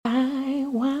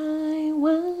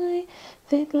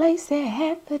Thick Lacey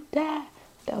had to die.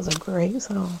 That was a great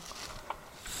song.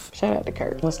 Shout out to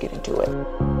Kurt. Let's get into it.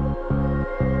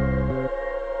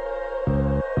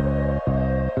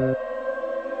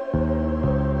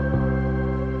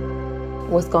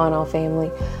 What's going on, family?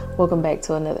 Welcome back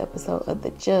to another episode of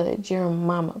the Judge Your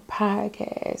Mama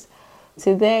podcast.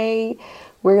 Today,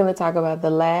 we're going to talk about the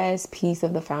last piece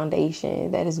of the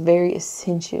foundation that is very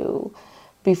essential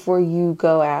before you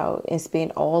go out and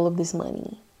spend all of this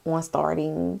money on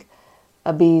starting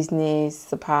a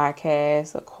business, a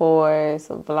podcast, a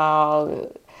course, a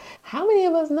vlog. How many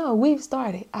of us know we've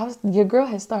started? Your girl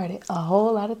has started a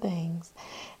whole lot of things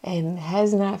and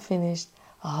has not finished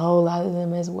a whole lot of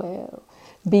them as well.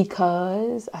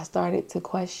 Because I started to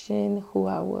question who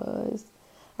I was.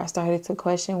 I started to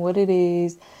question what it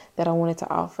is that I wanted to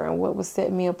offer and what was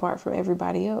setting me apart from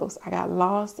everybody else. I got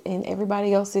lost in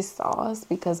everybody else's sauce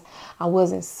because I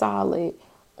wasn't solid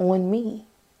on me.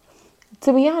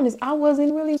 To be honest, I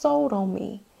wasn't really sold on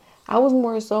me. I was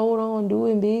more sold on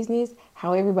doing business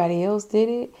how everybody else did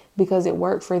it because it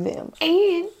worked for them.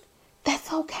 And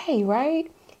that's okay, right?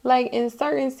 Like in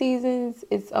certain seasons,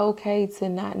 it's okay to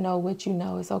not know what you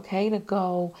know. It's okay to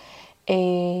go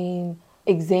and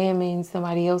examine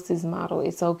somebody else's model.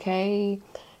 It's okay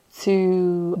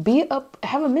to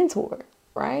have a mentor,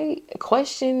 right?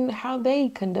 Question how they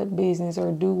conduct business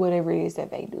or do whatever it is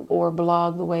that they do, or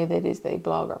blog the way that it is they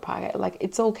blog or podcast. Like,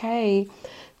 it's okay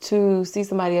to see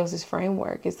somebody else's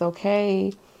framework. It's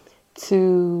okay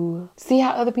to see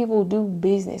how other people do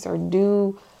business or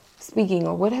do speaking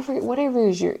or whatever it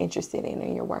is you're interested in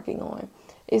and you're working on.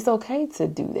 It's okay to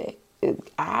do that.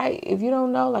 If you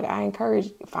don't know, like, I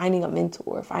encourage finding a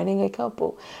mentor, finding a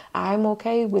couple. I'm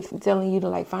okay with telling you to,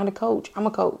 like, find a coach. I'm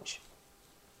a coach.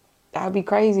 I'd be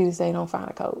crazy to say don't find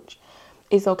a coach.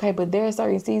 It's okay, but there are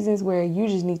certain seasons where you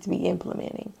just need to be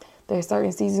implementing. There are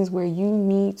certain seasons where you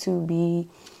need to be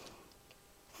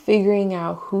figuring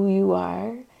out who you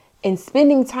are and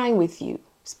spending time with you,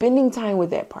 spending time with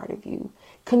that part of you.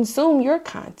 Consume your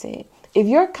content. If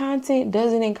your content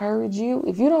doesn't encourage you,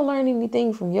 if you don't learn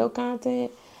anything from your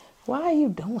content, why are you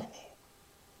doing it?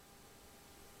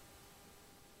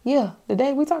 Yeah,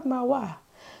 today we talking about why.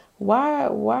 Why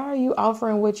are you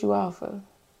offering what you offer?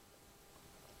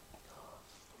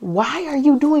 Why are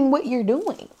you doing what you're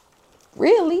doing?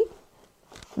 Really?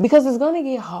 Because it's going to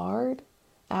get hard.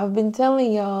 I've been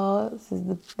telling y'all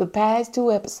since the past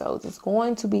 2 episodes, it's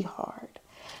going to be hard.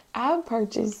 I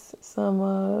purchased some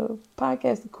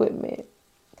podcast equipment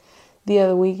the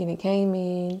other week and it came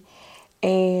in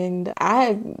and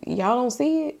y'all don't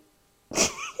see it.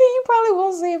 You probably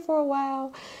won't see it for a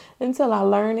while until I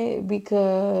learn it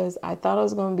because I thought it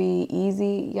was going to be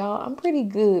easy. Y'all, I'm pretty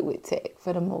good with tech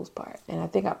for the most part. And I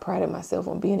think I prided myself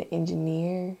on being an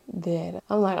engineer that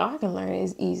I'm like, oh, I can learn it.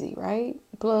 It's easy, right?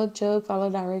 Plug, chug, follow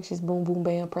directions, boom, boom,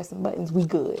 bam, pressing buttons. We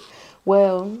good.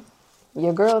 Well,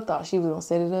 your girl thought she was going to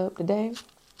set it up today.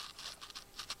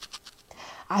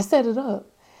 I set it up.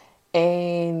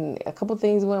 And a couple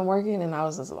things weren't working, and I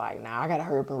was just like, nah, I gotta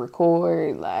hurry up and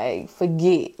record. Like,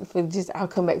 I'll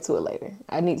come back to it later.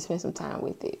 I need to spend some time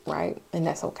with it, right? And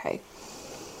that's okay.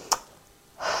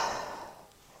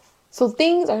 So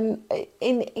things are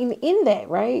in that,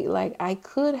 right? Like, I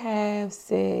could have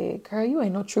said, girl, you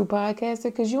ain't no true podcaster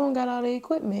because you don't got all the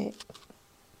equipment.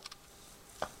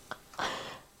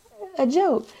 A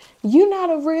joke. You're not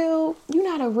a real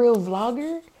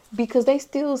vlogger because they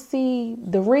still see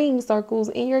the ring circles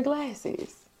in your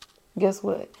glasses. Guess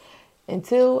what?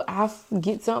 Until I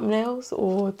get something else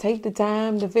or take the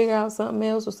time to figure out something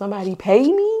else or somebody pay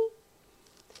me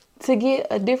to get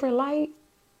a different light,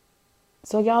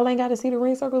 so y'all ain't got to see the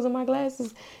ring circles in my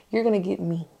glasses, you're going to get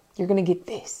me. You're going to get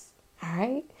this. All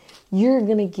right? You're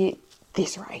going to get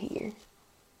this right here.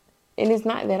 And it's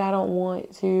not that I don't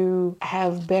want to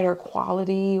have better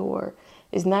quality, or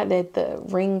it's not that the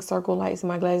ring circle lights in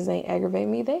my glasses ain't aggravate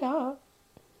me. They are.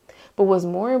 But what's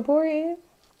more important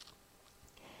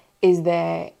is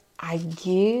that I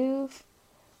give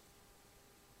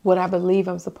what I believe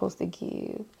I'm supposed to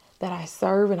give. That I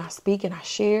serve and I speak and I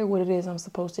share what it is I'm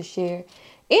supposed to share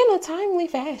in a timely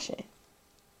fashion.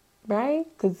 Right?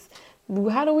 Because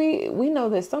how do we know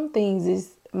that some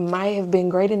things might have been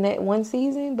great in that one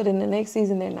season, but in the next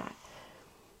season they're not.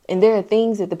 And there are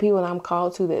things that the people I'm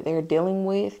called to that they're dealing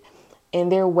with,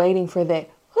 and they're waiting for that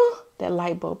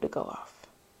light bulb to go off.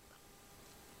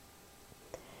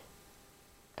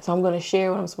 So I'm going to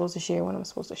share what I'm supposed to share when I'm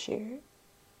supposed to share it.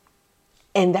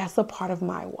 And that's a part of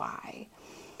my why.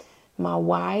 My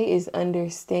why is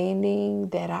understanding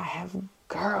that I have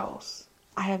girls,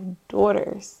 I have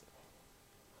daughters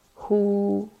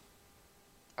who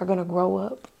are going to grow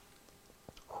up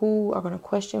who are going to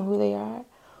question who they are,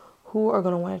 who are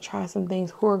going to want to try some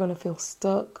things, who are going to feel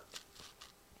stuck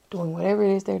doing whatever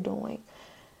it is they're doing.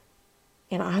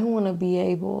 And I want to be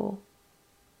able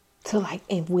to,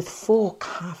 and with full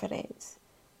confidence,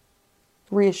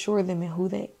 reassure them in who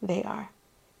they are,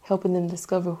 helping them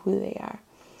discover who they are,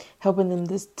 helping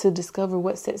them to discover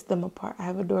what sets them apart. I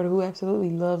have a daughter who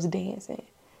absolutely loves dancing.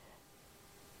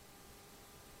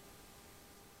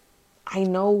 I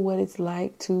know what it's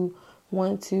like to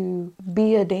want to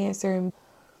be a dancer,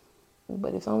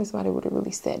 but if only somebody would have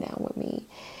really sat down with me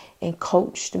and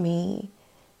coached me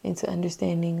into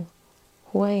understanding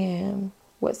who I am,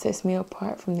 what sets me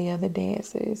apart from the other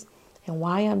dancers, and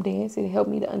why I'm dancing, to help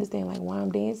me to understand why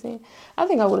I'm dancing, I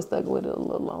think I would have stuck with it a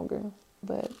little longer.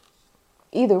 But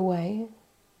either way,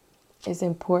 it's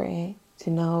important to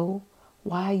know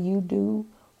why you do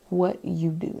what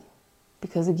you do.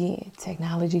 Because again,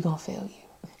 technology gonna fail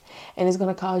you. And it's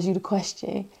gonna cause you to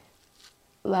question,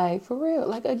 for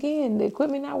real. Again, the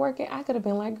equipment not working, I could have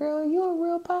been like, girl, you a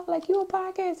real you a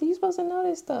podcaster, you supposed to know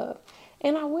this stuff.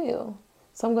 And I will.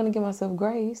 So I'm gonna give myself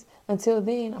grace. Until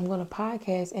then, I'm gonna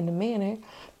podcast in the manner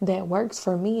that works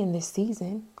for me in this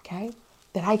season, okay?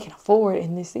 That I can afford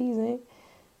in this season.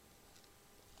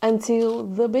 Until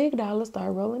the big dollars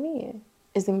start rolling in.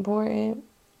 It's important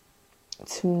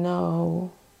to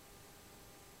know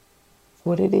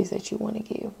what it is that you want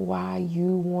to give, why you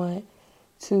want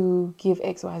to give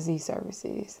XYZ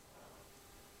services.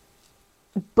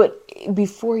 But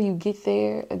before you get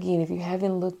there, again, if you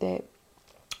haven't looked at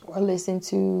or listened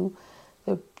to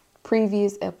the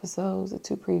previous episodes, the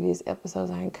 2 previous episodes,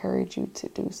 I encourage you to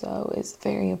do so. It's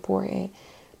very important,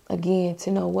 again, to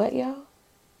know what, y'all?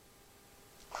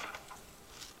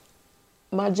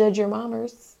 My Judge Your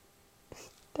Mamas.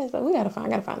 I gotta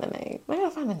find a name. I gotta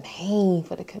find a name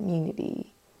for the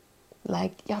community.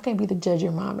 Y'all can't be the Judge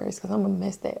Your Mamas, because I'm gonna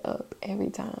mess that up every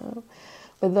time.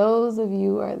 But those of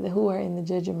you who are in the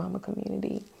Judge Your Mama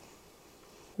community,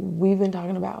 we've been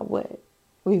talking about what?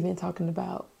 We've been talking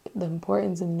about the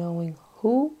importance of knowing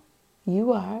who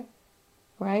you are,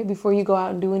 right? Before you go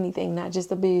out and do anything, not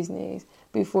just a business.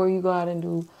 Before you go out and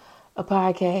do a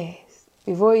podcast.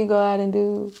 Before you go out and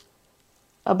do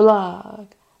a blog,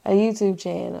 a YouTube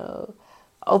channel,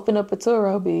 open up a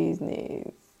Turo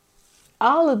business,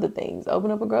 all of the things,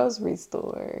 open up a grocery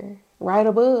store, write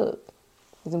a book.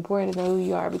 It's important to know who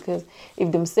you are, because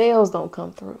if them sales don't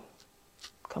come through,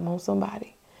 come on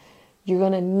somebody, you're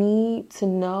going to need to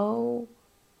know,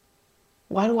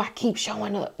 why do I keep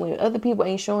showing up when other people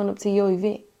ain't showing up to your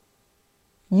event?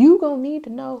 You going to need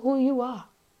to know who you are.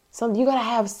 You got to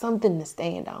have something to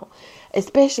stand on,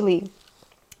 especially,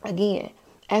 again,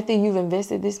 after you've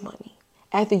invested this money,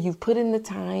 after you've put in the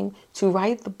time to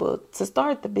write the book, to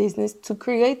start the business, to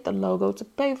create the logo, to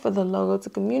pay for the logo, to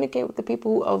communicate with the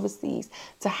people who overseas,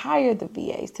 to hire the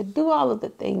VAs, to do all of the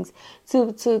things,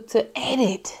 to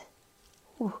edit,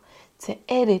 to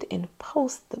edit and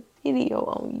post the video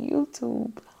on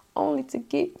YouTube, only to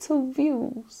get 2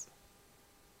 views,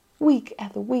 week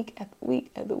after week after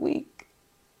week after week.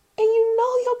 And you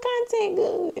know your content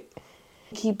good.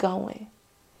 Keep going.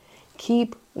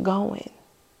 Keep going.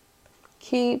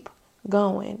 Keep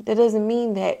going. That doesn't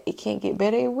mean that it can't get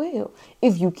better. It will,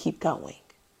 if you keep going.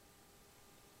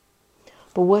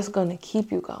 But what's going to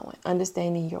keep you going?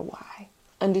 Understanding your why.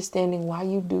 Understanding why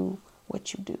you do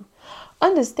what you do.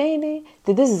 Understanding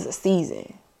that this is a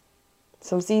season.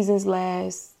 Some seasons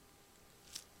last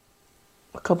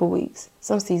a couple weeks.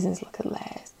 Some seasons could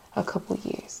last a couple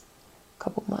years, a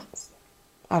couple months.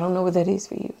 I don't know what that is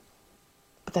for you.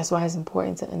 But that's why it's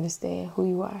important to understand who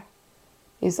you are.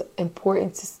 It's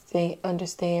important to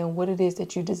understand what it is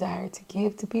that you desire to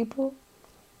give to people,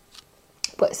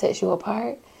 what sets you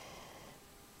apart.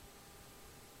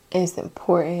 And it's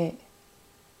important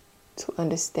to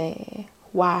understand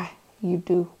why you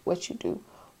do what you do,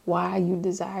 why you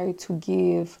desire to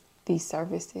give these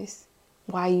services,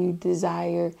 why you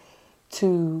desire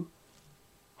to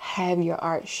have your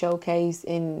art showcased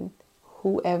in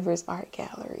whoever's art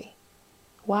gallery.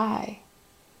 Why?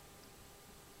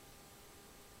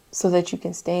 So that you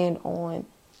can stand on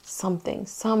something,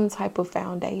 some type of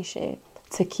foundation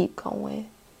to keep going.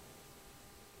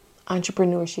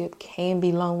 Entrepreneurship can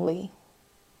be lonely.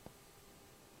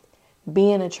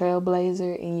 Being a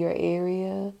trailblazer in your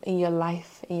area, in your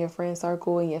life, in your friend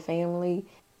circle, in your family,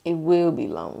 it will be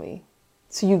lonely.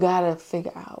 So you gotta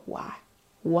figure out why.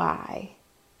 Why?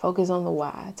 Focus on the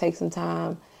why. Take some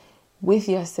time with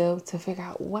yourself to figure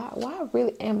out why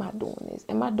really am I doing this?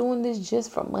 Am I doing this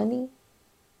just for money?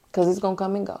 Because it's gonna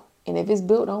come and go. And if it's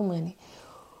built on money,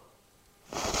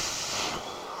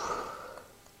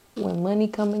 when money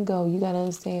come and go, you got to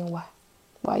understand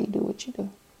why you do what you do.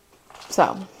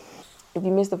 So if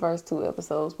you missed the first 2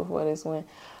 episodes before this one,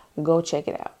 go check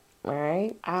it out. All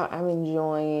right. I'm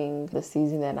enjoying the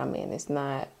season that I'm in. It's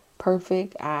not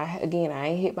perfect. I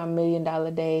ain't hit my $1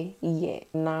 million day yet.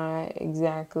 Not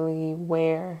exactly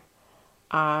where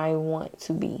I want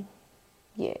to be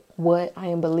yet. What I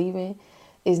am believing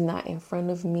is not in front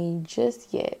of me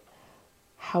just yet.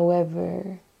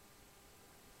 However,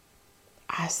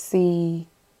 I see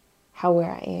how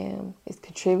where I am is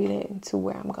contributing to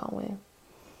where I'm going.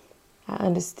 I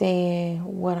understand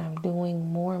what I'm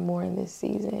doing more and more in this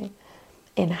season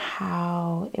and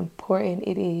how important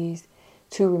it is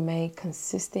to remain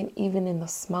consistent even in the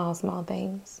small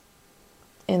things.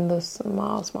 In the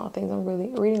small things. I'm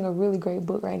reading a really great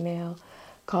book right now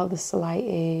called The Slight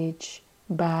Edge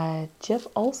by Jeff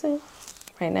Olson.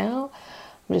 Right now,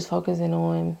 I'm just focusing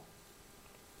on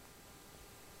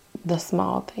the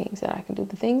small things that I can do,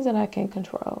 the things that I can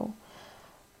control.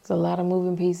 There's a lot of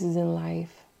moving pieces in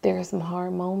life. There are some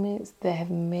hard moments that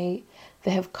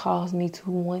have caused me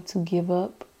to want to give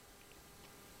up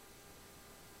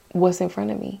what's in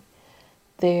front of me.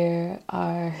 There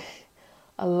are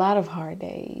a lot of hard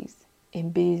days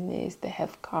in business that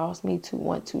have caused me to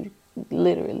want to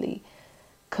literally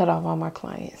cut off all my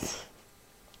clients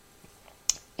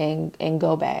and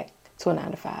go back to a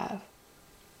 9-to-5.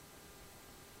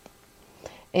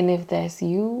 And if that's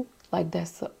you,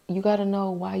 you got to know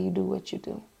why you do what you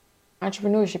do.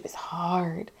 Entrepreneurship is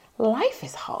hard. Life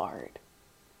is hard.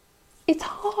 It's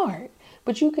hard,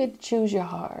 but you could choose your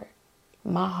hard.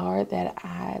 My hard that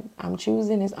I'm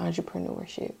choosing is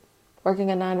entrepreneurship.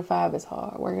 Working a 9-to-5 is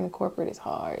hard. Working in corporate is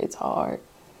hard. It's hard,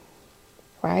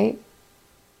 right?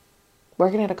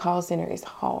 Working at a call center is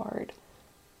hard.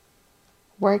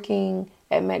 Working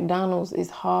at McDonald's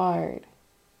is hard.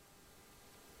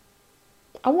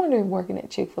 I wonder if working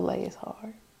at Chick-fil-A is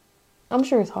hard. I'm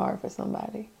sure it's hard for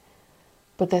somebody,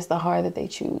 but that's the hard that they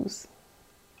choose.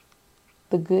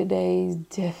 The good days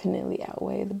definitely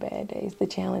outweigh the bad days, the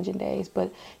challenging days.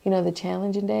 But, the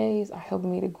challenging days are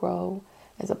helping me to grow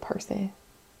as a person.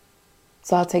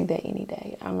 So I'll take that any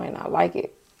day. I might not like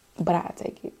it, but I'll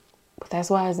take it. But that's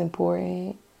why it's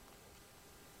important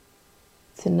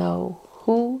to know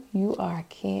who you are. I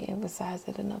can't emphasize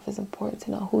it enough. It's important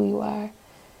to know who you are.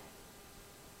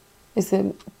 It's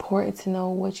important to know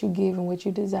what you give and what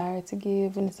you desire to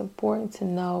give. And it's important to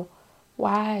know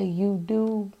why you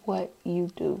do what you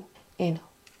do and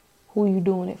who you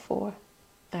doing it for.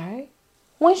 All right?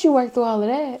 Once you work through all of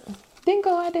that, then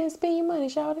go out there and spend your money,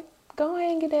 shawty. Go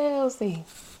ahead and get that LLC.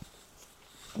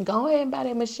 Go ahead and buy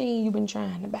that machine you've been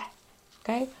trying to buy.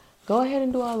 Okay? Go ahead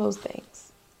and do all those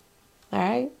things. All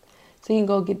right? So you can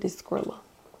go get this Skrilla.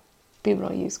 People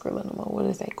don't use Skrilla no more. What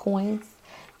is that? Coins?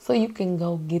 So you can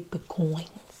go get the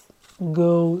coins.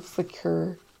 Go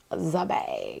secure the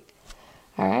bag.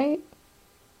 All right?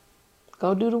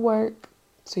 Go do the work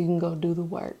so you can go do the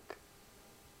work.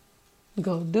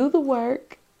 Go do the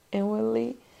work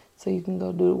inwardly so you can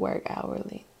go do the work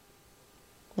outwardly.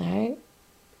 All right?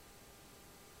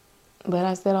 But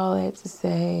I said all that to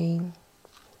say,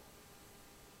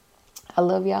 I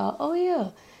love y'all. Oh,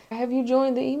 yeah. Have you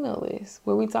joined the email list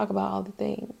where we talk about all the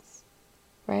things,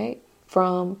 right?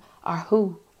 From our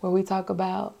who, where we talk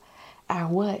about our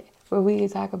what, where we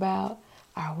talk about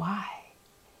our why.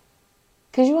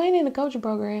 Because you ain't in the coaching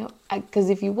program. Because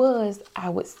if you was, I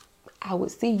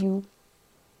would see you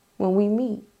when we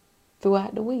meet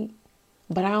throughout the week.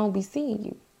 But I don't be seeing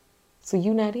you. So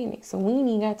you not in it. So we ain't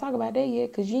even got to talk about that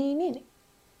yet because you ain't in it.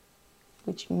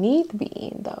 What you need to be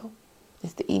in, though,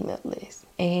 is the email list.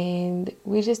 And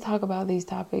we just talk about these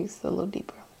topics a little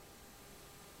deeper.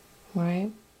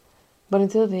 Right? But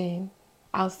until then,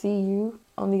 I'll see you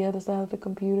on the other side of the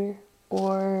computer,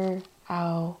 or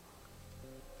I'll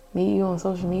meet you on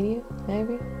social media,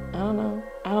 maybe. I don't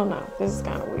know. This is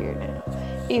kind of weird now.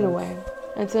 Either way,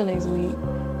 until next week,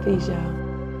 peace, y'all.